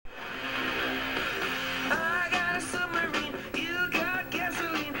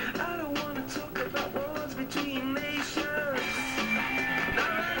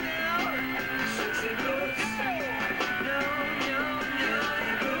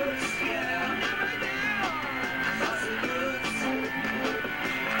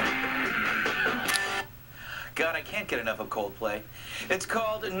God, I can't get enough of Coldplay. It's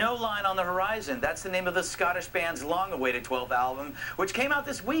called No Line on the Horizon. That's the name of the Scottish band's long-awaited 12th album, which came out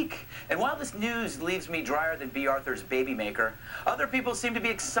this week. And while this news leaves me drier than B. Arthur's Baby Maker, other people seem to be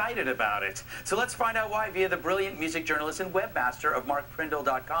excited about it. So let's find out why via the brilliant music journalist and webmaster of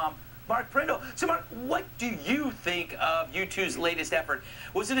MarkPrindle.com, Mark Prindle. So, Mark, what do you think of U2's latest effort?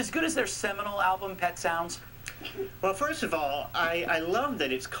 Was it as good as their seminal album, Pet Sounds? Well, first of all, I love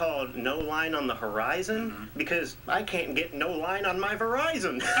that it's called No Line on the Horizon, because I can't get no line on my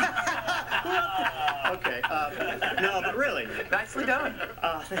Verizon. Okay, no, but really. Nicely done.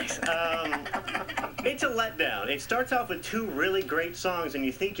 Thanks. It's a letdown. It starts off with two really great songs, and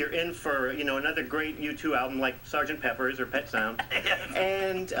you think you're in for, you know, another great U2 album like Sgt. Pepper's or Pet Sound.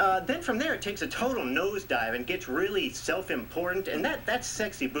 And then from there, it takes a total nosedive and gets really self-important, and that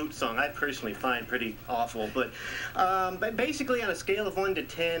Sexy Boots song I personally find pretty awful. But basically, on a scale of 1 to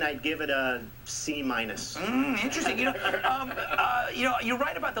 10, I'd give it a C-. Interesting. You know, you're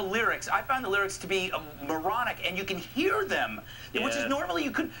right about the lyrics. I found the lyrics to be moronic, and you can hear them, which is normally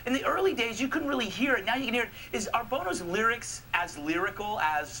you couldn't. In the early days, you couldn't really hear it. Now you can hear it. Are Bono's lyrics as lyrical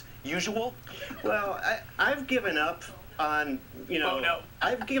as usual? Well, I've given up on, you know, Bono.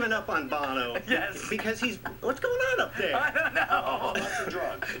 I've given up on Bono. Yes. Because what's going on up there? I don't know. Lots of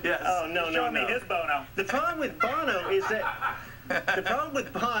drugs. Yes. Oh, no. Show me his Bono. The problem with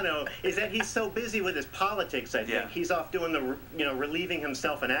Bono is that he's so busy with his politics. I think he's off doing the, you know, relieving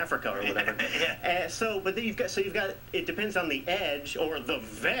himself in Africa or whatever. But then you've got it depends on the edge or the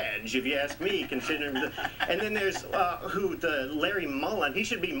veg, if you ask me. Considering and then there's the Larry Mullen. He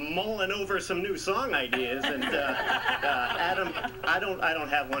should be mulling over some new song ideas. And Adam, I don't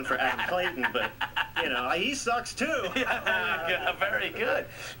have one for Adam Clayton, but you know he sucks too. Yeah, very good.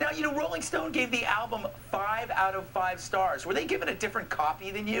 Now, you know, Rolling Stone gave the album 5 out of 5 stars. Were they given a different copy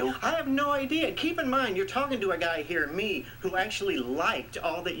than you? I have no idea. Keep in mind, you're talking to a guy here, me, who actually liked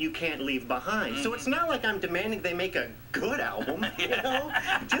All That You Can't Leave Behind. So it's not like I'm demanding they make a good album, you know?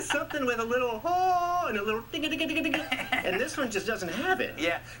 Just something with a little and a little and this one just doesn't have it.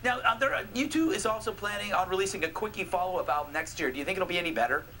 Yeah. Now, U2 is also planning on releasing a quickie follow-up album next year. Do you think it'll be any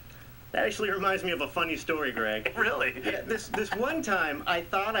better? That actually reminds me of a funny story, Greg. Really? Yeah, this one time, I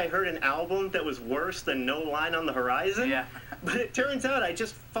thought I heard an album that was worse than No Line on the Horizon. Yeah. But it turns out I'd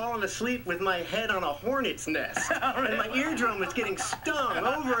just fallen asleep with my head on a hornet's nest. And my eardrum was getting stung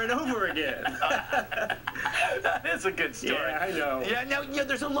over and over again. That is a good story. Yeah, I know. Yeah, now,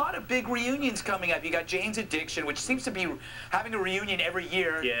 there's a lot of big reunions coming up. You got Jane's Addiction, which seems to be having a reunion every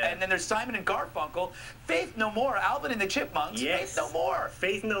year. Yeah. And then there's Simon and Garfunkel. Faith No More, Alvin and the Chipmunks. Yes. Faith No More.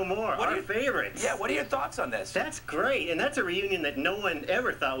 Faith No More, our favorites. Yeah, what are your thoughts on this? That's great, and that's a reunion that no one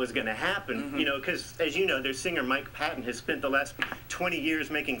ever thought was going to happen, you know, because, as you know, their singer Mike Patton has spent the last 20 years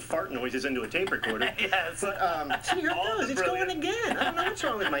making fart noises into a tape recorder. Yes. But, see, here it goes. It's going again. I don't know what's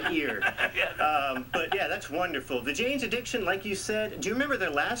wrong with my ear. But, yeah, that's wonderful. The Jane's Addiction, like you said, do you remember their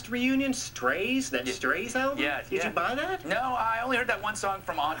last reunion, Strays? That Strays album? Yeah. Did you buy that? No, I only heard that one song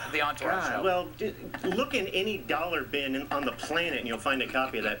from the Entourage show. Well, look in any dollar bin on the planet and you'll find a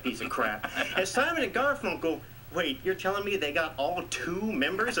copy of that piece of crap. And Simon and Garfunkel, wait, you're telling me they got all 2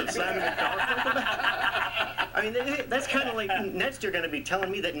 members of Simon and Garfunkel back? I mean, that's kind of like next you're going to be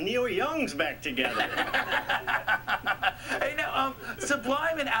telling me that Neil Young's back together. Hey, now,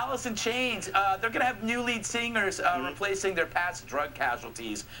 Sublime and Alice in Chains, they're going to have new lead singers replacing their past drug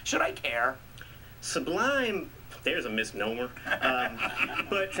casualties. Should I care? Sublime, there's a misnomer.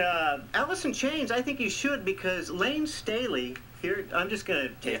 But Alice in Chains, I think you should, because Lane Staley, here, I'm just going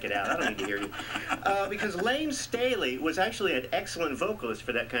to take it out. I don't need to hear you. Because Lane Staley was actually an excellent vocalist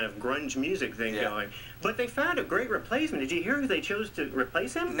for that kind of grunge music thing going. But they found a great replacement. Did you hear who they chose to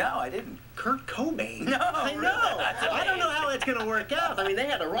replace him? No, I didn't. Kurt Cobain. No, I know. I don't know how it's going to work out. I mean, they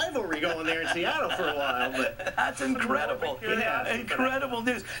had a rivalry going there in Seattle for a while, but that's incredible. Yeah, incredible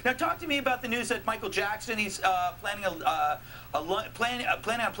news. Now, talk to me about the news that Michael Jackson, he's planning on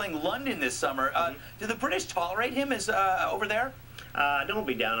playing London this summer. Do the British tolerate him as over there? Don't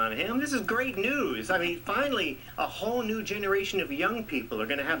be down on him. This is great news. I mean, finally, a whole new generation of young people are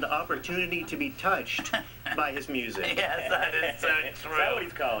going to have the opportunity to be touched by his music. Yes, that is so true. Is that what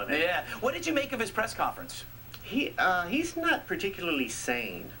he's calling it? Yeah. What did you make of his press conference? He's not particularly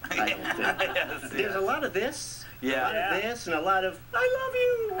sane, I don't think. There's a lot of this. A lot of this and a lot of, I love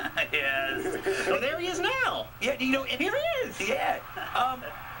you. Yes. Oh, there he is now. Yeah, you know, here he is. Yeah.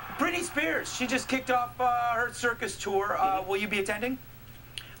 Britney Spears, she just kicked off her circus tour. Will you be attending?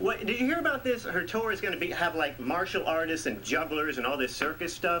 What, did you hear about this? Her tour is going to have like martial artists and jugglers and all this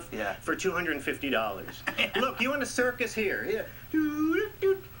circus stuff for $250. Look, you want a circus here? Yeah.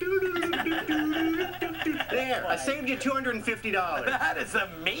 There, I saved you $250. That is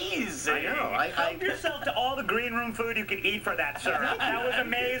amazing. I know. Help yourself to all the green room food you could eat for that, sir. That was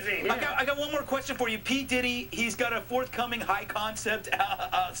amazing. Yeah. I got one more question for you. P. Diddy, he's got a forthcoming high concept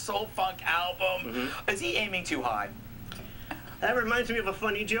soul funk album. Is he aiming too high? That reminds me of a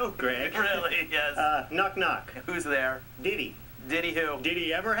funny joke, Greg. Really? Yes. Knock, knock. Who's there? Diddy. Diddy who? Did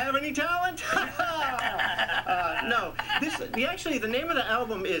he ever have any talent? No. Actually, the name of the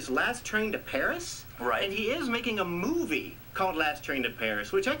album is Last Train to Paris. Right. And he is making a movie called Last Train to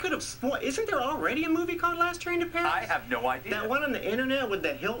Paris, which I could have sworn. Isn't there already a movie called Last Train to Paris? I have no idea. That one on the internet with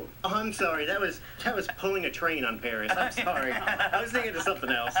the Hilton. Oh, I'm sorry. That was pulling a train on Paris. I'm sorry. I was thinking of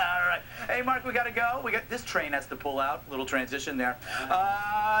something else. All right. Hey, Mark, we got to go. This train has to pull out. Little transition there.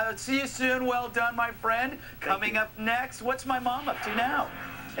 See you soon. Well done, my friend. Coming up next, what's my mom up to now?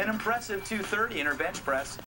 An impressive 230 in her bench press.